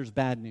implies there's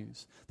bad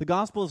news. The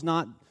gospel is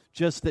not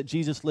just that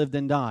Jesus lived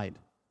and died.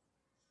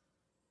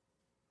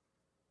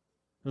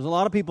 There's a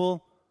lot of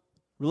people,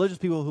 religious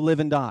people, who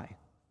live and die.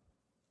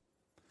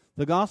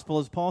 The gospel,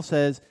 as Paul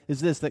says, is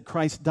this, that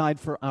Christ died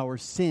for our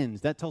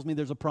sins. That tells me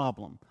there's a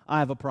problem. I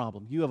have a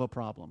problem. You have a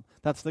problem.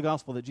 That's the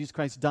gospel, that Jesus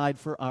Christ died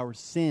for our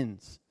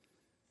sins.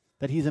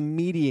 That he's a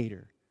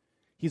mediator.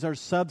 He's our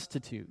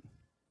substitute.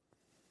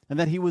 And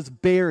that he was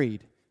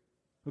buried.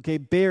 Okay,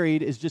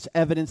 buried is just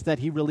evidence that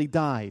he really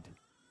died.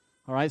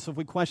 All right, so if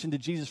we question,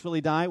 did Jesus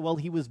really die? Well,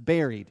 he was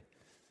buried.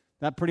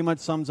 That pretty much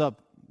sums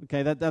up.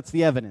 Okay, that's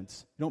the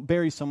evidence. You don't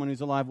bury someone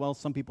who's alive. Well,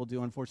 some people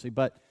do, unfortunately,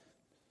 but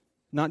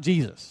not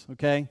Jesus,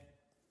 okay?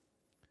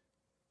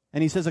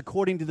 And he says,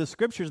 according to the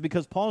Scriptures,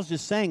 because Paul's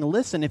just saying,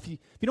 listen, if you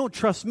don't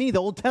trust me, the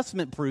Old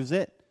Testament proves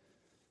it.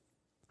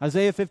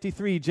 Isaiah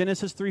 53,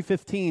 Genesis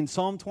 3:15,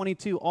 Psalm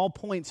 22, all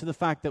points to the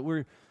fact that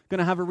we're going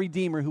to have a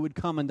Redeemer who would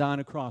come and die on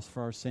a cross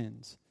for our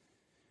sins.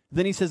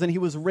 Then he says, and he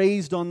was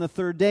raised on the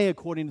third day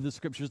according to the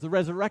Scriptures. The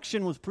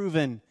resurrection was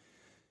proven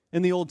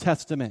in the Old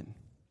Testament.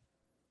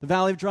 The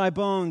Valley of Dry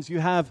Bones, you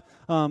have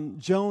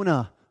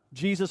Jonah.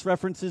 Jesus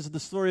references the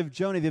story of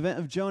Jonah, the event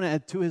of Jonah,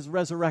 to his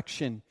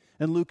resurrection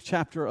in Luke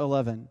chapter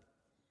 11.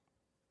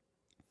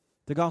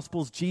 The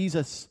gospel's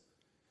Jesus.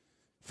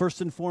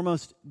 First and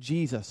foremost,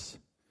 Jesus.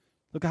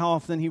 Look at how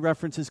often he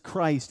references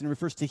Christ and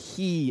refers to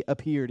he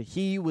appeared,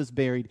 he was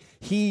buried,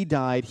 he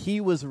died, he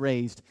was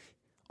raised.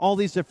 All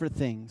these different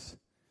things.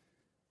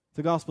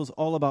 The gospel is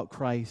all about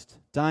Christ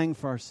dying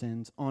for our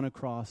sins on a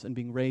cross and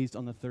being raised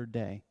on the third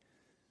day.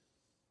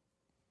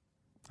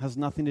 Has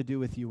nothing to do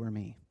with you or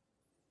me.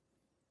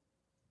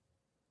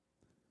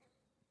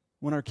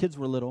 When our kids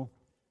were little,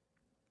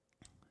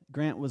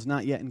 Grant was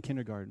not yet in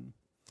kindergarten.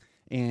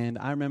 And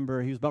I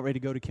remember he was about ready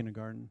to go to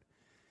kindergarten.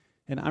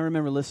 And I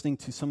remember listening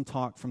to some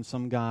talk from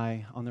some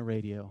guy on the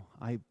radio.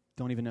 I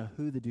don't even know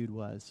who the dude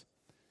was.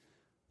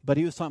 But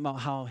he was talking about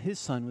how his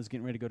son was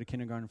getting ready to go to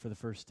kindergarten for the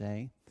first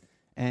day.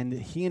 And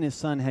he and his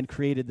son had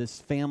created this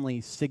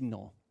family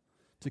signal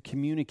to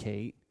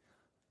communicate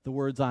the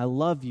words, I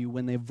love you,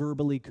 when they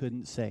verbally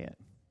couldn't say it.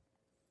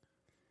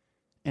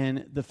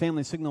 And the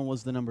family signal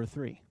was the number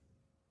 3.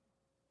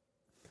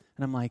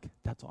 And I'm like,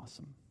 that's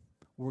awesome.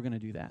 We're going to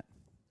do that.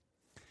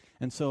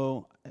 And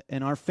so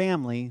in our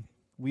family,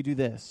 we do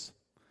this.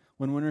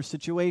 When we're in a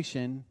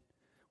situation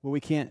where we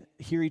can't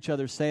hear each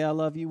other say, I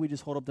love you, we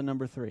just hold up the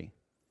number 3.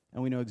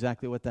 And we know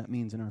exactly what that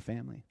means in our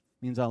family.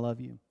 It means I love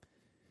you.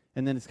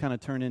 And then it's kind of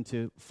turned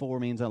into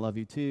 4 means I love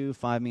you too.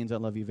 5 means I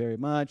love you very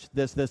much.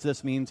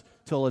 This means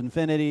till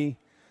infinity.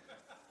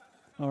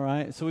 All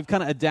right? So we've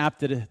kind of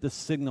adapted the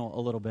signal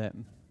a little bit.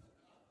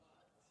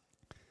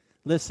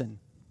 Listen,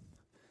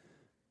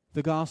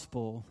 the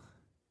gospel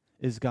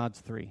is God's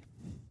 3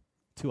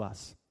 to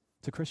us,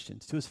 to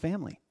Christians, to his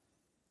family.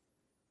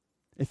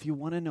 If you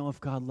want to know if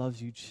God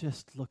loves you,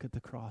 just look at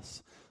the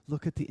cross.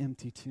 Look at the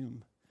empty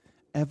tomb.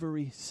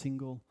 Every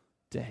single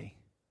day.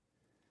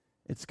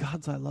 It's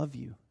God's I love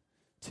you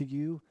to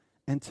you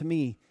and to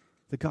me.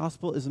 The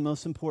gospel is the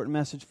most important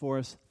message for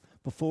us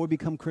before we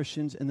become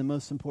Christians and the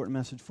most important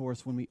message for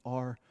us when we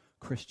are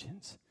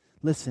Christians.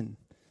 Listen,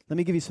 let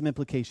me give you some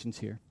implications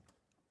here.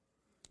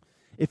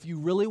 If you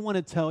really want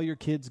to tell your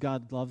kids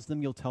God loves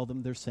them, you'll tell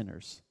them they're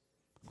sinners.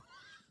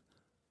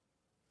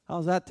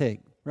 How's that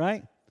take,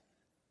 right?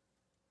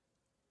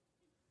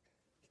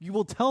 You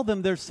will tell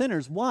them they're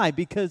sinners. Why?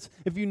 Because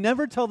if you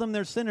never tell them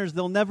they're sinners,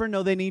 they'll never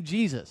know they need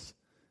Jesus.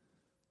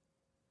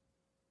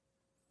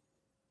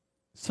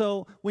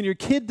 So when your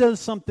kid does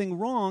something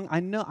wrong,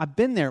 I know, I've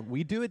been there.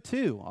 We do it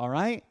too, all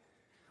right?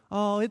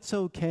 Oh, it's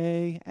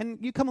okay. And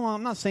you come along,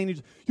 I'm not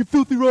saying you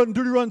filthy, rotten,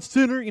 dirty, rotten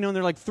sinner, and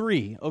they're like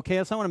 3, okay?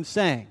 That's not what I'm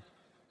saying.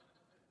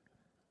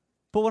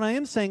 But what I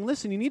am saying,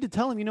 listen, you need to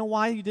tell them, you know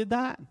why you did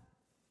that?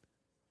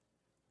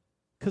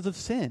 Because of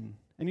sin.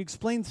 And you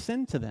explain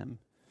sin to them.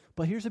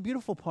 But here's the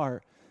beautiful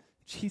part.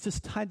 Jesus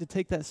died to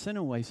take that sin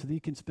away so that you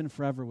can spend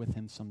forever with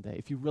him someday.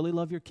 If you really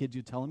love your kids,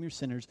 you tell them you're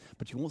sinners,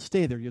 but you won't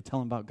stay there. You'll tell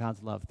them about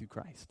God's love through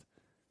Christ.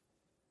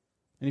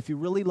 And if you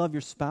really love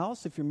your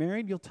spouse, if you're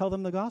married, you'll tell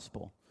them the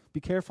gospel. Be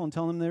careful and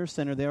tell them they're a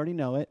sinner. They already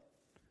know it.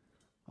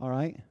 All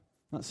right?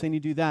 I'm not saying you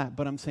do that,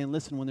 but I'm saying,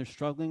 listen, when they're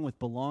struggling with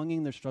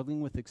belonging, they're struggling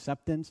with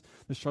acceptance,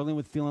 they're struggling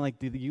with feeling like,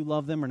 do you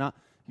love them or not?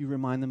 You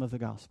remind them of the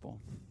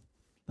gospel.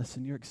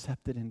 Listen, you're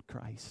accepted in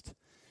Christ.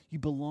 You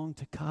belong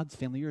to God's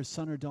family. You're a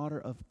son or daughter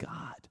of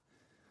God.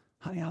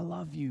 Honey, I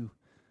love you.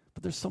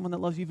 But there's someone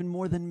that loves you even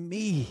more than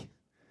me.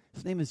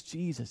 His name is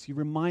Jesus. You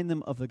remind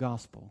them of the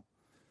gospel.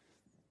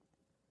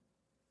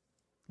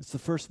 It's the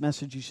first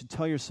message you should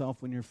tell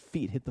yourself when your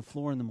feet hit the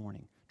floor in the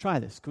morning. Try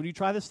this. Could you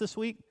try this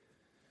week?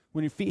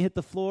 When your feet hit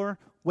the floor,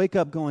 wake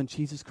up going,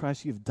 Jesus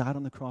Christ, you have died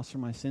on the cross for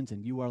my sins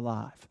and you are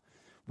alive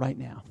right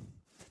now.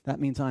 That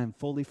means I am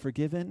fully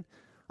forgiven.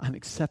 I'm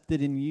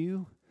accepted in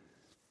you.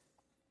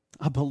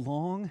 I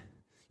belong.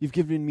 You've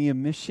given me a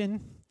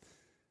mission.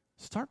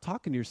 Start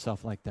talking to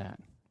yourself like that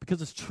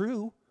because it's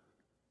true.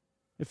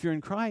 If you're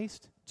in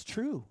Christ, it's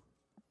true.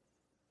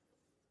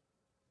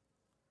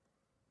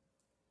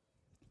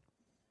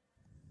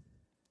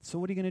 So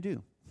what are you going to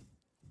do?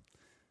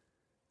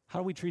 How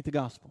do we treat the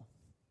gospel?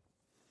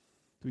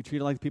 Do we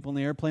treat it like the people in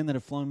the airplane that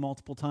have flown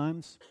multiple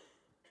times?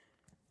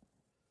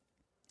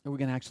 Or are we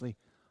going to actually,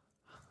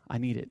 I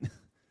need it,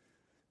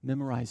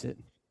 memorize it,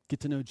 get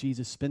to know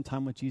Jesus, spend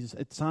time with Jesus.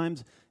 At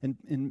times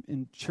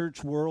in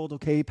church world,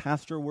 okay,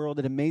 pastor world,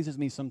 it amazes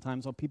me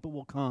sometimes how people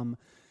will come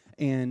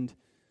and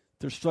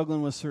they're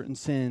struggling with certain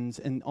sins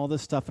and all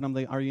this stuff, and I'm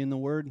like, are you in the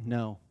Word?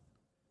 No.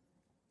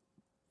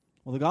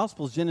 Well, the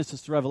gospel is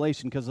Genesis to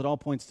Revelation because it all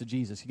points to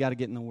Jesus. You got to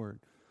get in the Word.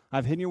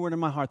 I've hidden your word in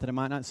my heart that I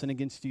might not sin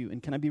against you.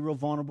 And can I be real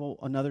vulnerable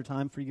another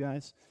time for you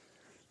guys?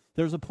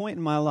 There was a point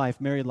in my life,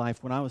 married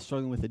life, when I was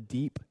struggling with a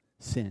deep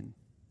sin.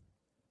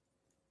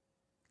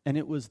 And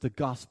it was the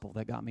gospel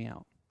that got me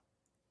out.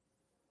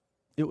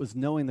 It was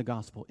knowing the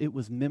gospel. It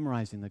was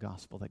memorizing the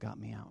gospel that got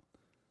me out.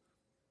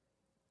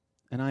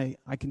 And I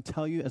can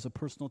tell you as a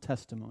personal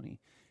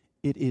testimony,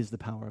 it is the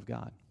power of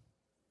God.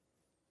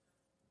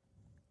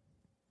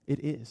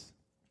 It is.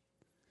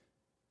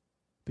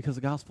 Because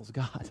the gospel is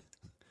God.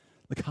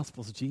 The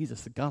gospel is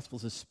Jesus. The gospel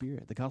is his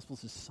Spirit. The gospel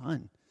is his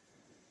Son.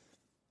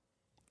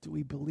 Do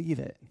we believe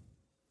it?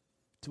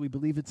 Do we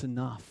believe it's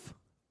enough?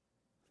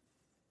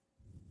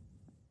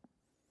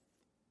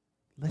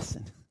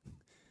 Listen.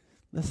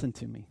 Listen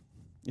to me.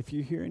 If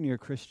you're here and you're a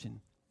Christian,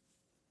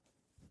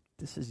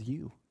 this is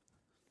you,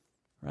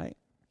 right?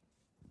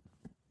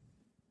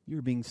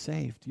 You're being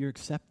saved. You're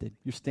accepted.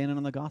 You're standing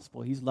on the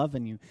gospel. He's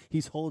loving you.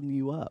 He's holding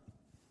you up.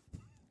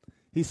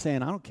 He's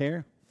saying, I don't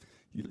care.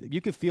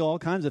 You could feel all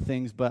kinds of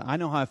things, but I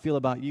know how I feel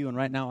about you, and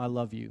right now I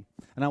love you,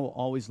 and I will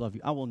always love you.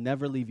 I will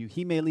never leave you.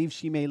 He may leave,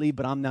 she may leave,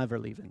 but I'm never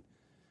leaving.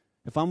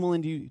 If I'm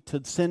willing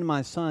to send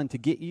my Son to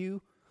get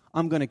you,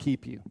 I'm going to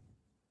keep you,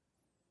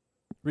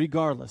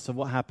 regardless of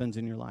what happens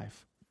in your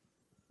life.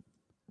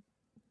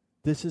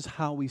 This is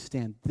how we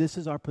stand. This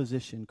is our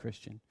position,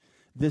 Christian.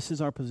 This is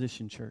our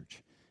position,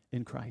 church,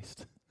 in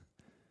Christ.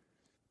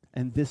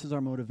 And this is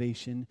our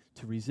motivation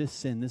to resist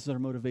sin. This is our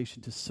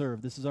motivation to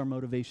serve. This is our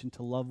motivation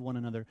to love one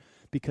another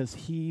because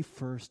he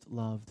first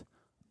loved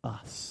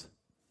us.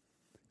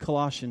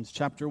 Colossians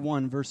chapter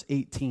 1, verse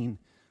 18.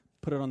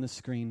 Put it on the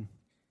screen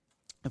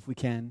if we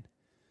can.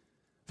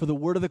 For the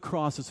word of the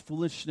cross is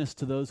foolishness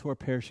to those who are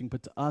perishing,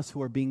 but to us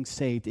who are being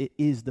saved, it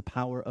is the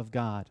power of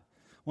God.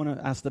 I want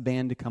to ask the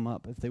band to come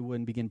up if they would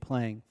and begin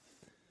playing.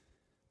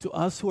 To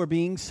us who are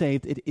being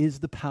saved, it is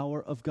the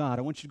power of God.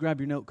 I want you to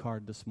grab your note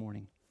card this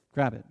morning.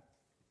 Grab it.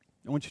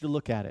 I want you to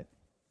look at it.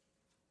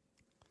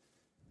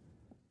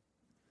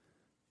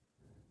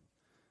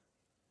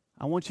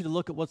 I want you to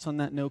look at what's on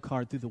that note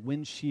card through the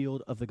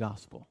windshield of the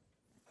gospel.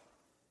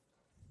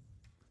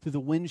 Through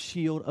the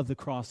windshield of the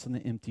cross and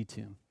the empty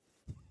tomb.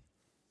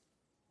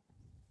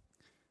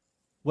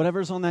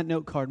 Whatever's on that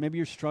note card, maybe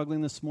you're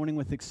struggling this morning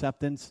with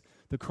acceptance.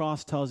 The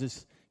cross tells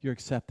us you're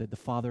accepted. The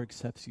Father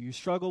accepts you. You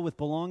struggle with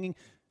belonging.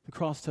 The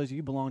cross tells you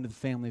you belong to the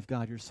family of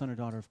God. You're a son or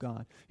daughter of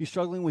God. You're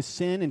struggling with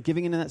sin and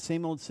giving into that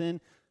same old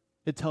sin.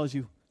 It tells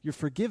you you're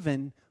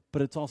forgiven,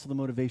 but it's also the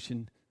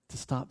motivation to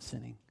stop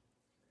sinning.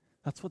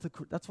 That's what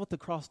the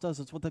cross does.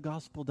 That's what the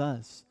gospel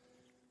does.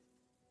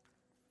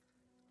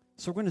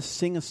 So we're going to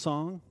sing a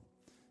song.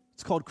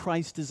 It's called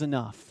Christ is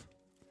Enough.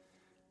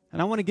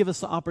 And I want to give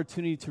us the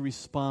opportunity to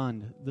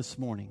respond this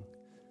morning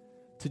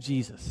to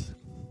Jesus.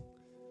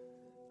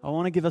 I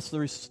want to give us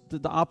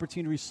the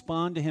opportunity to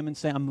respond to him and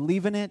say, I'm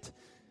leaving it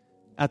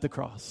at the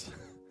cross.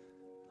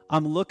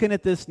 I'm looking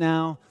at this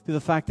now through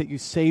the fact that you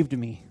saved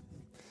me,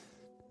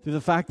 through the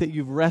fact that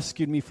you've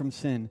rescued me from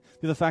sin,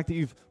 through the fact that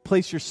you've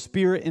placed your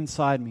spirit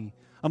inside me.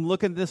 I'm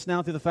looking at this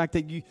now through the fact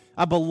that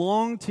I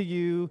belong to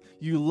you,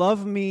 you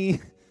love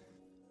me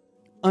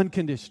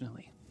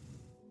unconditionally.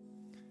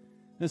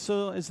 And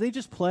so as they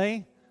just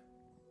play,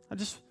 I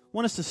just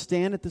want us to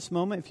stand at this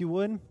moment, if you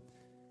would.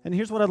 And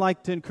here's what I'd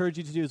like to encourage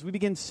you to do. As we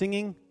begin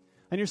singing,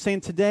 and you're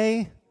saying,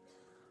 today,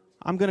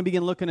 I'm going to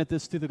begin looking at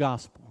this through the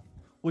gospel.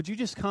 Would you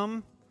just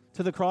come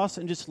to the cross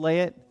and just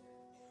lay it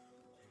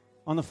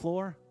on the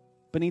floor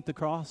beneath the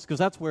cross? Because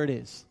that's where it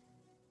is.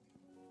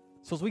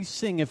 So as we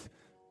sing, if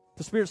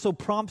the Spirit so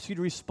prompts you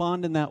to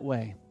respond in that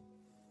way,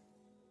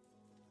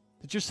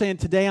 that you're saying,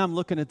 today I'm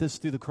looking at this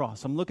through the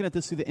cross. I'm looking at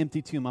this through the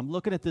empty tomb. I'm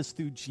looking at this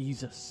through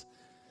Jesus,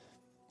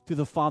 through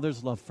the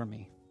Father's love for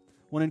me.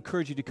 I want to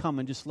encourage you to come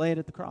and just lay it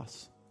at the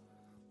cross.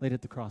 Lay it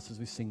at the cross as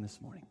we sing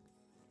this morning.